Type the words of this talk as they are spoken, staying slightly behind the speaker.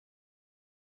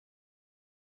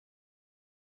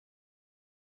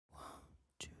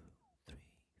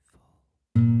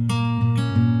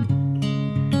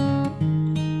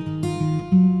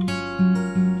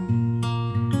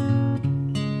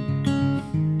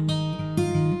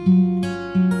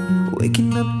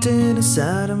Waking up dead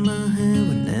inside of my head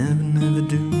would never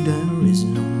do. There is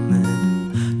no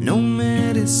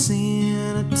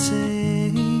medicine I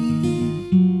take.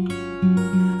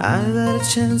 I've had a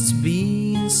chance to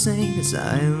be insane as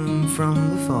I run from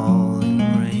the falling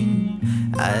rain.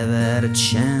 I've had a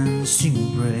chance to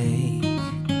break.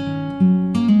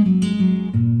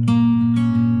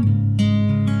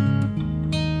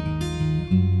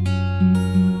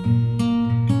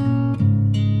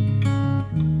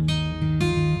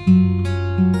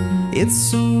 It's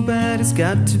so bad, it's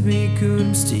got to be good.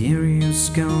 Mysterious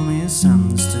girl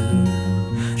misunderstood,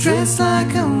 dressed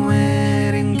like a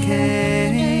wedding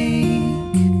cake.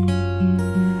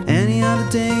 Any other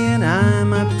day and I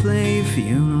might play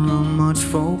funeral march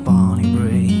for Bonnie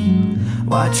Bray.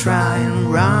 Why try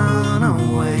and run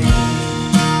away?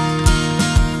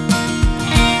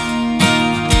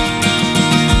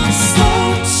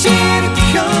 Slow Cheetah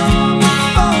come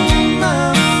from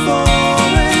my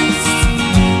forest.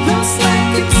 Looks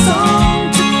like it's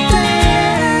on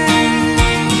today.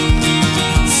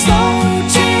 Slow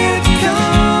Cheetah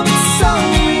come, it's on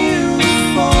you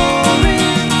for it,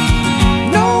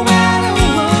 no matter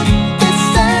what they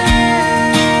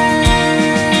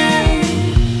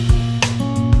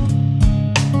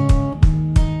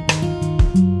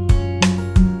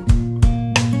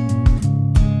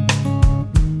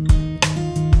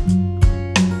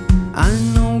I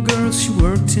know girl, she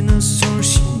worked in a store.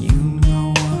 She knew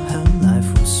what her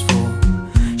life was for.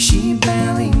 She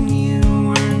barely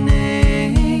knew her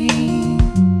name.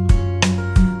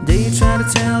 They try to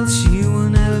tell her she will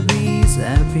never be as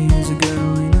happy as a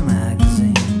girl in a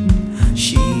magazine.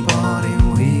 She bought it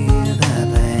with her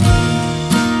pain.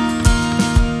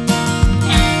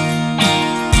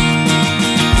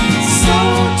 So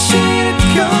Cheetah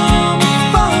come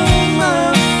from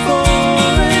my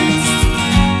forest.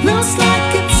 Looks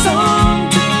like it's on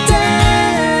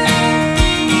today.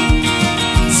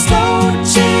 Slow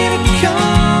Cheetah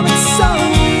come, it's on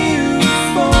you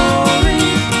for it,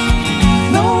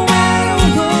 no matter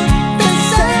what they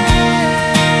say.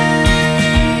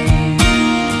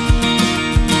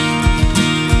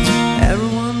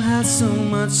 Everyone has so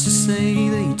much to say.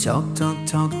 They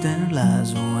talk their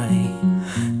lives away.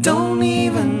 Don't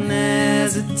even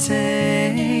hesitate.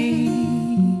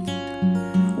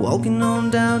 Walking on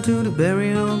down to the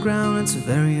burial ground. It's a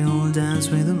very old dance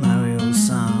with a Mario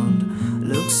sound.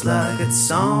 Looks like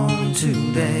it's on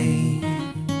today.